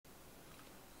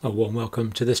A warm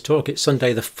welcome to this talk. It's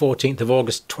Sunday the 14th of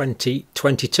August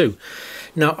 2022.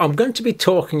 Now I'm going to be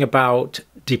talking about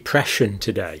depression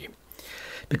today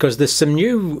because there's some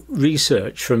new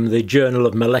research from the Journal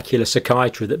of Molecular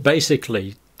Psychiatry that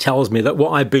basically tells me that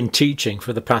what I've been teaching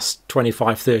for the past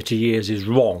 25-30 years is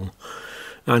wrong,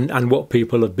 and what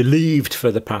people have believed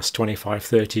for the past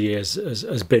 25-30 years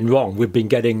has been wrong. We've been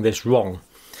getting this wrong,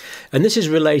 and this is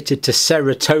related to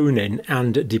serotonin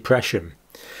and depression.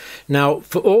 Now,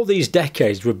 for all these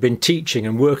decades, we've been teaching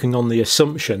and working on the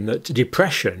assumption that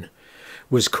depression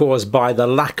was caused by the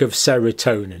lack of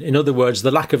serotonin. In other words,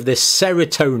 the lack of this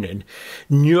serotonin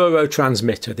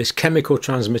neurotransmitter, this chemical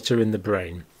transmitter in the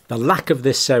brain. The lack of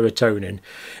this serotonin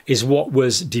is what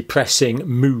was depressing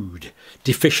mood,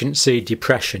 deficiency,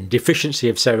 depression. Deficiency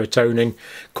of serotonin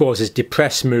causes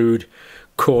depressed mood,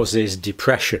 causes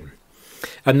depression.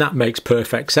 And that makes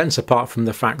perfect sense, apart from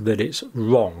the fact that it's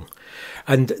wrong.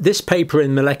 And this paper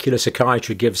in Molecular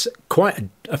Psychiatry gives quite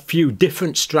a few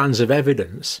different strands of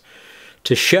evidence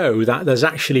to show that there's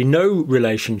actually no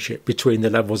relationship between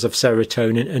the levels of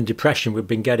serotonin and depression. We've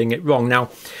been getting it wrong. Now,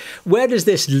 where does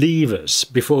this leave us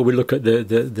before we look at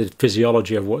the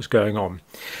physiology of what's going on?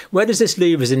 Where does this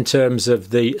leave us in terms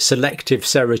of the selective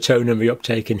serotonin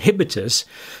reuptake inhibitors,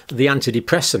 the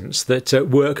antidepressants that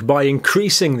work by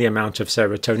increasing the amount of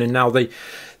serotonin? Now,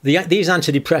 these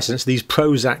antidepressants, these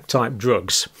Prozac-type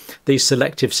drugs, these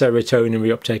selective serotonin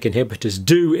reuptake inhibitors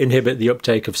do inhibit the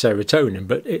uptake of serotonin,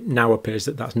 but it now appears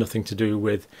that that's nothing to do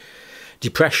with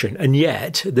depression. And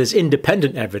yet, there's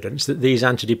independent evidence that these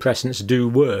antidepressants do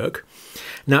work.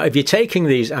 Now, if you're taking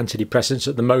these antidepressants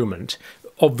at the moment,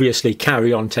 obviously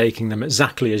carry on taking them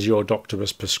exactly as your doctor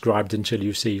has prescribed until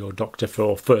you see your doctor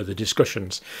for further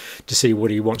discussions to see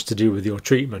what he wants to do with your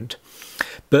treatment.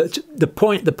 But the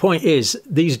point is,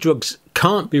 these drugs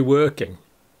can't be working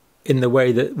in the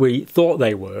way that we thought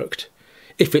they worked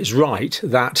if it's right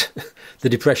that the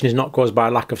depression is not caused by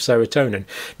a lack of serotonin.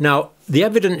 Now, the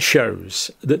evidence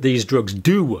shows that these drugs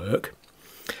do work.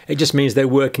 It just means they're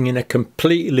working in a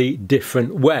completely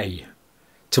different way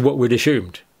to what we'd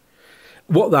assumed.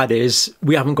 What that is,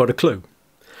 we haven't got a clue.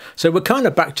 So we're kind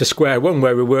of back to square one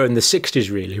where we were in the 60s,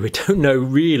 really. We don't know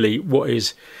really what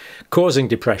is causing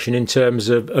depression in terms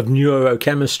of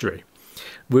neurochemistry.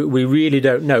 We really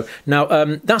don't know. Now,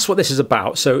 that's what this is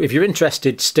about. So if you're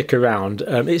interested, stick around.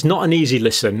 It's not an easy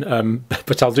listen,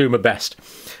 but I'll do my best.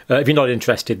 If you're not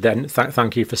interested, then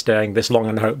thank you for staying this long,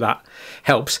 and I hope that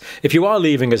helps. If you are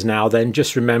leaving us now, then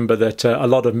just remember that a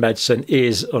lot of medicine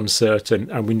is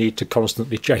uncertain and we need to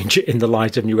constantly change it in the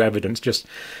light of new evidence. Just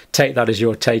take that as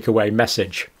your takeaway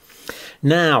message.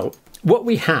 Now, what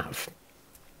we have,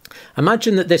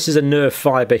 imagine that this is a nerve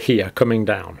fibre here coming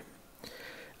down.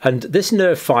 And this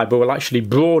nerve fibre will actually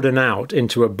broaden out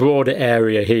into a broader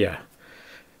area here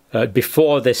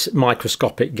before this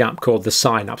microscopic gap called the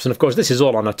synapse. And of course, this is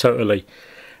all on a totally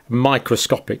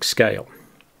microscopic scale.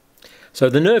 So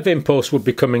the nerve impulse would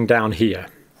be coming down here,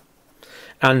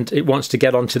 and it wants to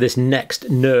get onto this next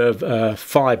nerve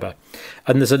fibre.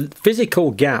 And there's a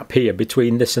physical gap here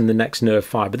between this and the next nerve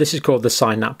fibre. This is called the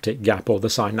synaptic gap, or the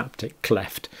synaptic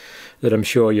cleft, that I'm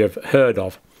sure you've heard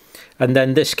of. And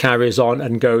then this carries on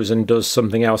and goes and does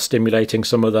something else, stimulating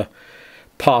some other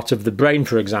part of the brain,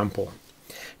 for example.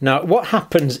 Now, what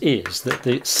happens is that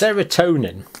the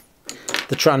serotonin,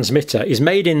 the transmitter, is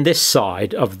made in this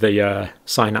side of the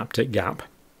synaptic gap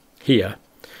here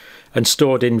and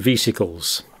stored in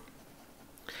vesicles.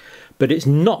 But it's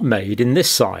not made in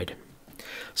this side.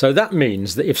 So that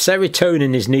means that if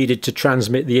serotonin is needed to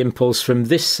transmit the impulse from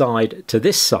this side to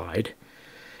this side,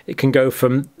 it can go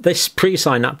from this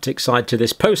presynaptic side to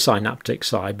this postsynaptic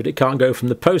side, but it can't go from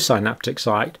the postsynaptic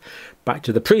side back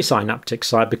to the presynaptic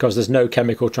side because there's no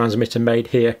chemical transmitter made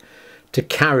here to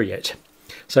carry it.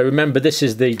 So remember, this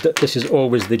is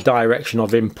always the direction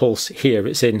of impulse here.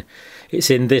 It's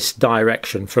in this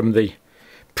direction from the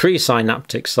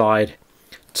presynaptic side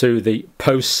to the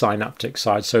postsynaptic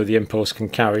side, so the impulse can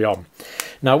carry on.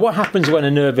 Now, what happens when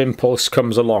a nerve impulse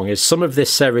comes along is some of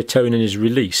this serotonin is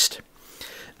released,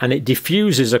 and it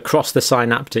diffuses across the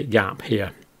synaptic gap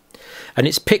here. And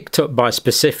it's picked up by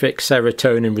specific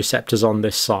serotonin receptors on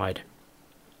this side.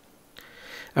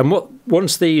 And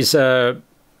once these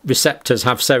receptors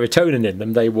have serotonin in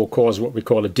them, they will cause what we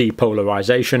call a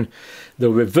depolarization.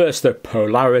 They'll reverse the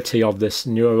polarity of this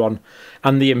neuron,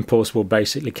 and the impulse will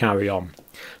basically carry on.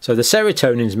 So the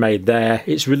serotonin is made there.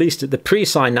 It's released at the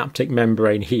presynaptic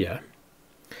membrane here,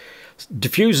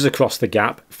 diffuses across the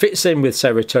gap, fits in with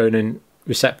serotonin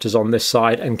receptors on this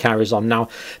side, and carries on. Now,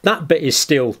 that bit is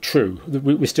still true.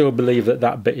 We still believe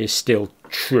that bit is still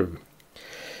true.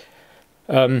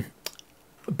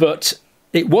 But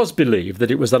it was believed that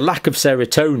it was the lack of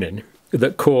serotonin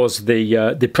that caused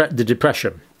the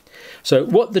depression. So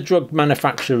what the drug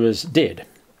manufacturers did,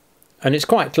 and it's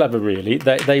quite clever really,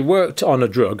 they worked on a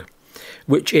drug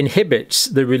which inhibits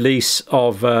the release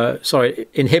of,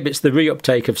 inhibits the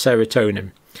reuptake of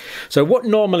serotonin. So what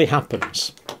normally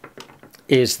happens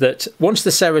is that once the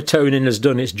serotonin has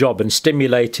done its job and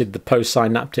stimulated the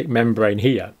postsynaptic membrane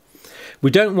here,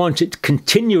 we don't want it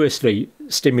continuously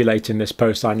stimulating this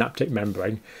postsynaptic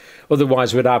membrane.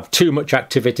 Otherwise, we'd have too much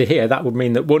activity here. That would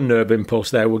mean that one nerve impulse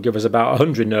there will give us about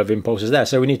 100 nerve impulses there.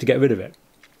 So we need to get rid of it.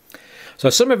 So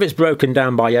some of it's broken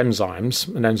down by enzymes,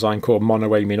 an enzyme called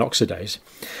monoamine oxidase.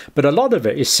 But a lot of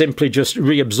it is simply just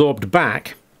reabsorbed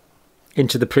back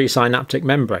into the presynaptic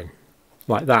membrane,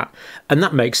 like that. And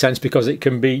that makes sense because it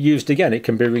can be used again. It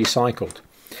can be recycled.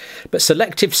 But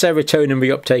selective serotonin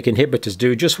reuptake inhibitors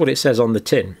do just what it says on the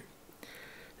tin.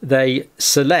 They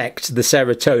select the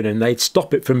serotonin, they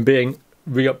stop it from being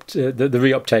the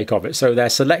reuptake of it. So they're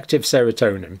selective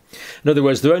serotonin. In other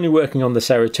words, they're only working on the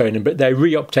serotonin, but they're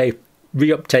reuptake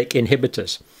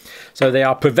inhibitors. So they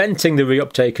are preventing the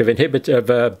reuptake of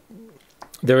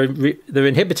they're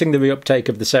inhibiting the reuptake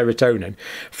of the serotonin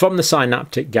from the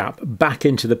synaptic gap back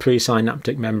into the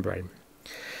presynaptic membrane.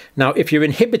 Now, if you're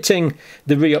inhibiting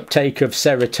the reuptake of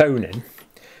serotonin,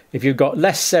 if you've got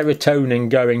less serotonin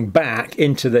going back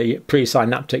into the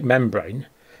presynaptic membrane,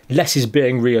 less is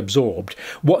being reabsorbed.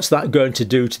 What's that going to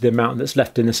do to the amount that's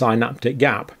left in the synaptic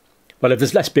gap? Well, if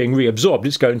there's less being reabsorbed,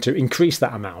 it's going to increase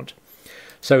that amount.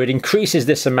 So it increases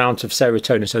this amount of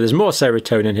serotonin. So there's more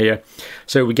serotonin here,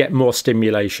 so we get more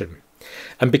stimulation.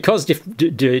 And because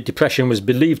depression was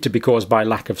believed to be caused by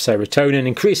lack of serotonin,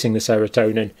 increasing the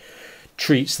serotonin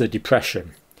treats the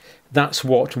depression. That's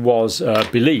what was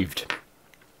believed.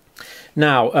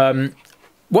 Now,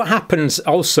 what happens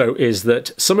also is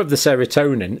that some of the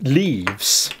serotonin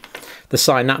leaves the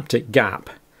synaptic gap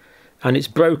and it's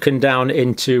broken down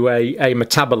into a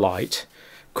metabolite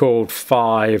called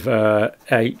 5-HIAA.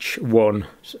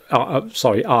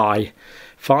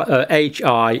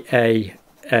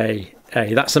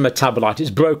 That's a metabolite. It's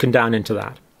broken down into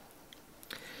that.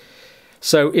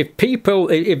 So if people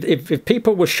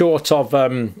were short of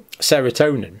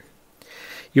serotonin,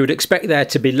 you would expect there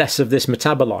to be less of this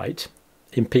metabolite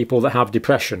in people that have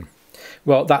depression.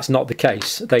 Well, that's not the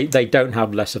case. They don't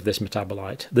have less of this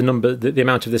metabolite. The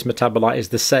amount of this metabolite is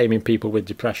the same in people with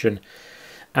depression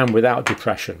and without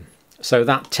depression. So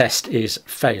that test is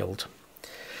failed.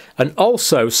 And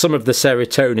also some of the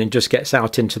serotonin just gets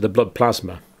out into the blood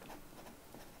plasma.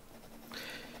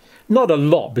 Not a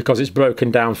lot because it's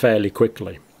broken down fairly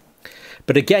quickly.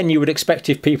 But again, you would expect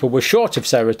if people were short of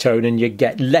serotonin, you'd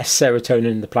get less serotonin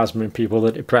in the plasma in people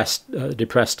that are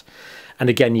depressed. And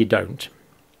again, you don't.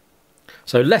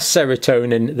 So less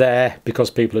serotonin there because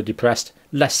people are depressed.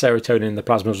 Less serotonin in the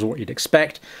plasma is what you'd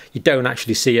expect. You don't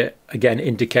actually see it, again,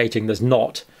 indicating there's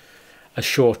not a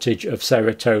shortage of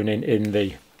serotonin in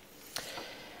the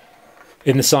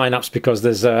synapse because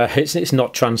there's it's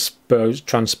not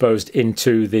transposed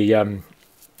into the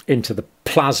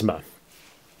plasma.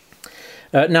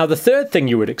 Now, the third thing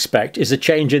you would expect is a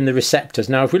change in the receptors.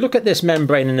 Now, if we look at this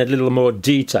membrane in a little more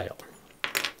detail,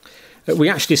 we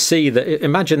actually see that,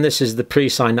 imagine this is the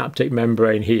presynaptic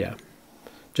membrane here,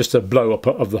 just a blow up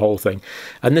of the whole thing.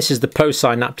 And this is the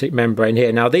postsynaptic membrane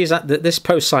here. Now, this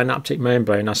postsynaptic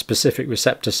membrane has specific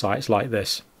receptor sites like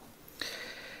this.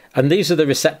 And these are the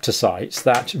receptor sites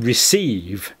that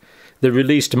receive the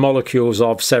released molecules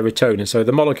of serotonin. So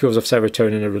the molecules of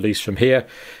serotonin are released from here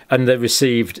and they're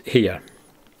received here.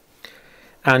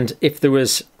 And if there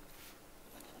was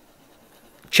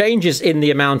changes in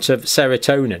the amount of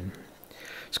serotonin,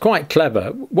 it's quite clever.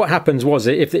 What happens was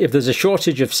if there's a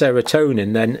shortage of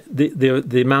serotonin, then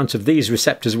the amount of these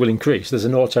receptors will increase. There's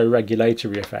an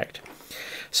autoregulatory effect.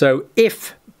 So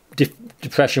if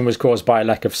depression was caused by a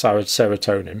lack of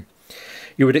serotonin,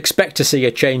 you would expect to see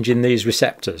a change in these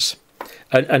receptors.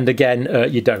 And again,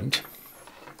 you don't.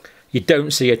 You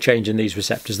don't see a change in these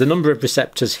receptors. The number of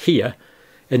receptors here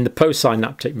in the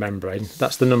postsynaptic membrane,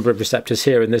 that's the number of receptors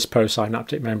here in this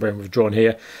postsynaptic membrane we've drawn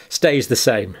here, stays the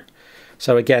same.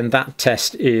 So again, that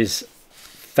test is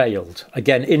failed.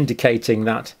 Again, indicating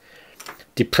that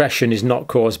depression is not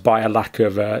caused by a lack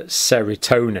of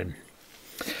serotonin.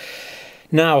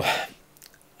 Now,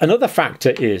 another factor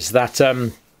is that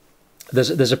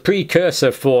there's a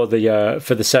precursor for the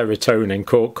serotonin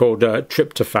called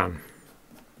tryptophan.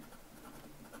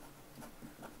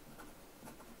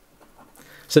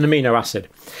 It's an amino acid.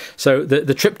 So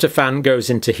the tryptophan goes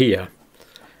into here,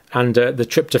 and the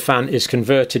tryptophan is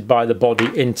converted by the body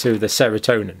into the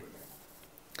serotonin.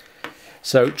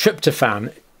 So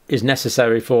tryptophan is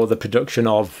necessary for the production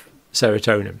of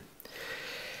serotonin.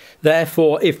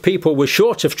 Therefore, if people were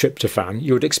short of tryptophan,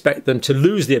 you would expect them to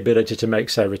lose the ability to make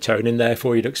serotonin,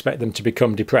 therefore you'd expect them to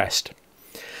become depressed.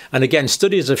 And again,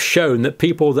 studies have shown that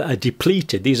people that are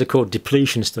depleted, these are called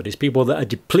depletion studies, people that are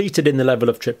depleted in the level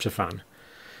of tryptophan,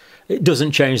 it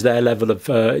doesn't change their level of,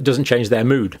 it doesn't change their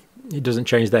mood. It doesn't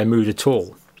change their mood at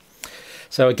all.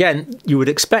 So again, you would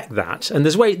expect that. And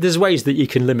there's ways that you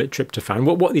can limit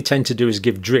tryptophan. What they tend to do is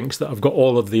give drinks that have got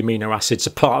all of the amino acids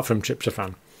apart from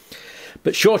tryptophan.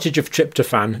 But shortage of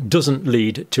tryptophan doesn't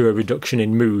lead to a reduction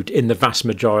in mood in the vast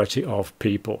majority of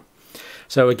people.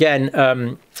 So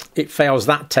again, it fails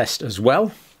that test as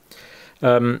well.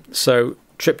 So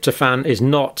tryptophan is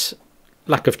not,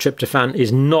 lack of tryptophan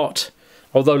is not,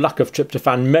 although lack of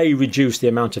tryptophan may reduce the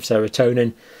amount of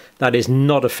serotonin, that is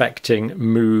not affecting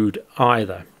mood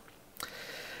either.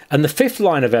 And the fifth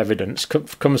line of evidence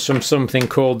comes from something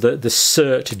called the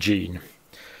SERT gene.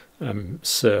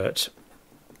 SERT.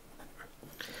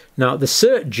 Now, the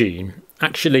SERT gene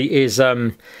actually is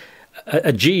a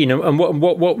gene, and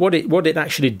what it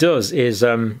actually does is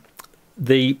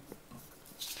the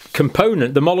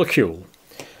component, the molecule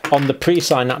on the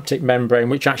presynaptic membrane,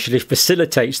 which actually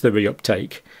facilitates the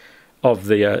reuptake of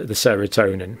the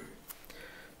serotonin,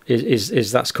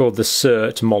 is that's called the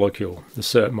SERT molecule. The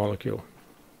SERT molecule.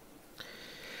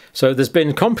 So there's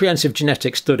been comprehensive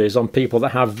genetic studies on people that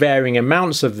have varying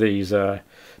amounts of these SERT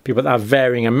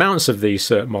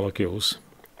molecules.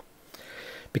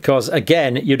 Because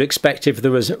again, you'd expect if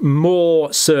there was more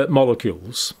SERT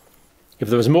molecules,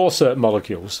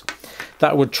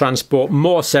 that would transport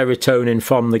more serotonin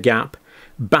from the gap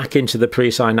back into the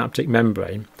presynaptic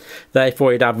membrane.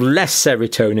 Therefore, you'd have less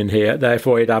serotonin here.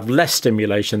 Therefore, you'd have less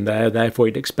stimulation there. Therefore,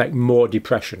 you'd expect more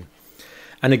depression.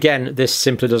 And again, this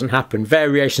simply doesn't happen.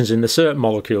 Variations in the SERT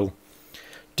molecule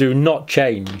do not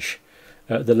change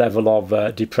the level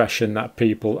of depression that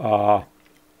people are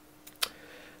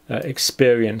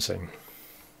experiencing.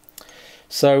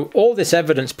 So all this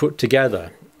evidence put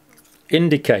together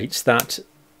indicates that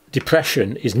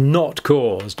depression is not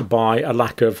caused by a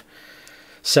lack of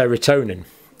serotonin,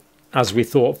 as we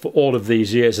thought for all of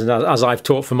these years, and as I've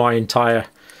taught for my entire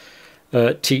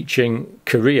teaching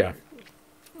career.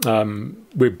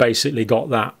 We've basically got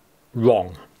that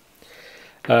wrong.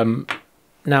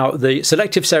 Now, the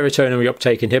selective serotonin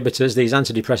reuptake inhibitors, these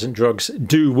antidepressant drugs,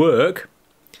 do work,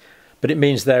 but it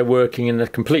means they're working in a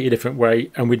completely different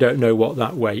way, and we don't know what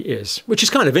that way is, which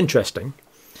is kind of interesting.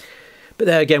 But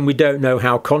there again, we don't know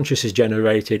how conscious is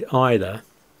generated either.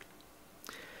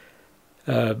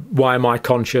 Why am I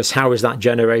conscious? How is that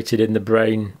generated in the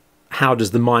brain? How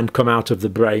does the mind come out of the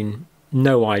brain?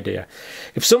 No idea.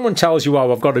 If someone tells you,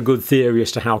 oh, I've got a good theory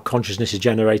as to how consciousness is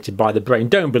generated by the brain,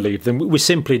 don't believe them. We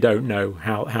simply don't know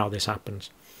how this happens.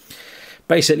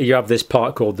 Basically, you have this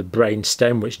part called the brain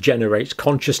stem, which generates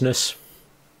consciousness,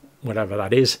 whatever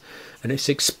that is, and it's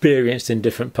experienced in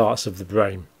different parts of the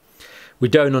brain. We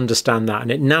don't understand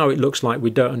that, and now it looks like we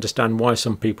don't understand why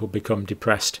some people become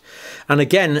depressed. And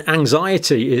again,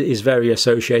 anxiety is very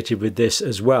associated with this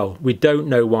as well. We don't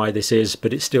know why this is,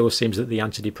 but it still seems that the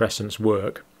antidepressants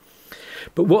work.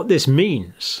 But what this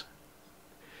means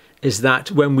is that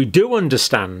when we do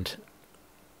understand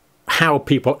how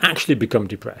people actually become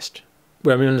depressed,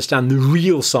 when we understand the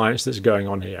real science that's going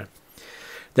on here,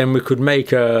 then we could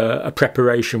make a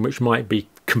preparation which might be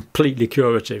completely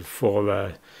curative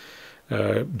for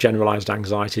generalized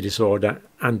anxiety disorder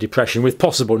and depression, with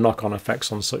possible knock-on effects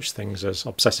on such things as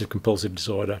obsessive compulsive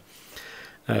disorder,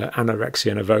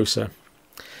 anorexia nervosa.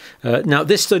 Now,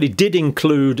 this study did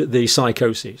include the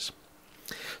psychoses.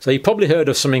 So you've probably heard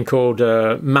of something called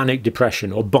manic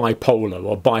depression or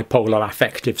bipolar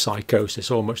affective psychosis,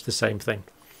 or much the same thing.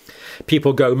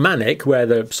 People go manic, where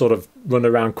they sort of run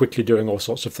around quickly doing all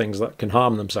sorts of things that can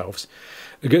harm themselves,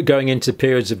 going into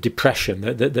periods of depression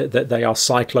that they are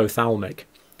cyclothalamic.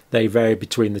 They vary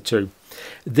between the two.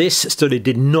 This study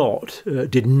did not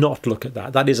look at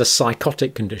that. That is a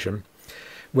psychotic condition,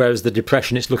 whereas the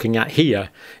depression it's looking at here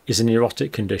is a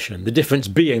neurotic condition. The difference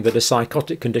being that a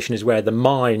psychotic condition is where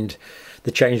the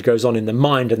change goes on in the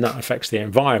mind, and that affects the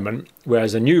environment,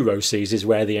 whereas a neuroses is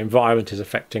where the environment is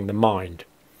affecting the mind.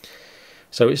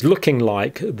 So it's looking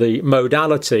like the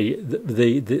modality,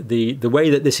 the way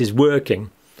that this is working.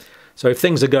 So if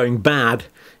things are going bad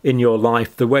in your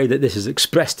life, the way that this is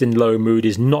expressed in low mood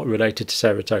is not related to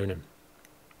serotonin.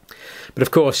 But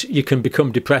of course, you can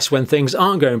become depressed when things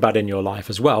aren't going bad in your life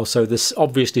as well. So there's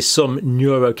obviously some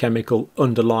neurochemical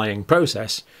underlying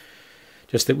process,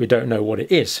 just that we don't know what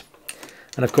it is.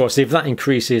 And of course, if that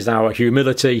increases our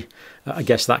humility, I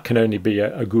guess that can only be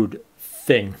a good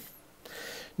thing.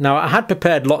 Now, I had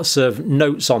prepared lots of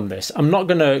notes on this. I'm not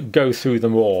going to go through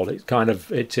them all. It's a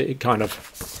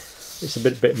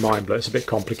bit mind-blowing. It's a bit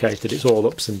complicated. It's all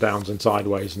ups and downs and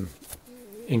sideways, and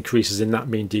increases in that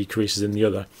mean decreases in the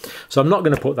other. So I'm not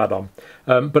going to put that on,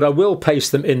 but I will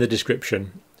paste them in the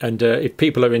description. And if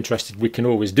people are interested, we can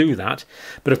always do that.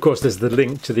 But of course, there's the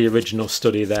link to the original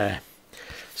study there.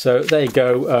 So there you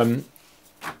go.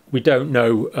 We don't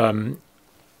know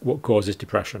what causes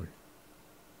depression.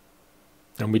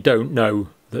 And we don't know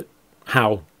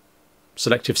how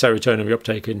selective serotonin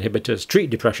reuptake inhibitors treat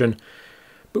depression,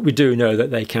 but we do know that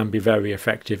they can be very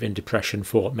effective in depression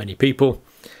for many people.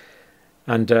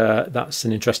 And that's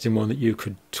an interesting one that you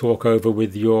could talk over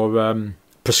with your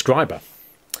prescriber.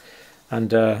 And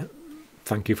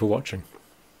thank you for watching.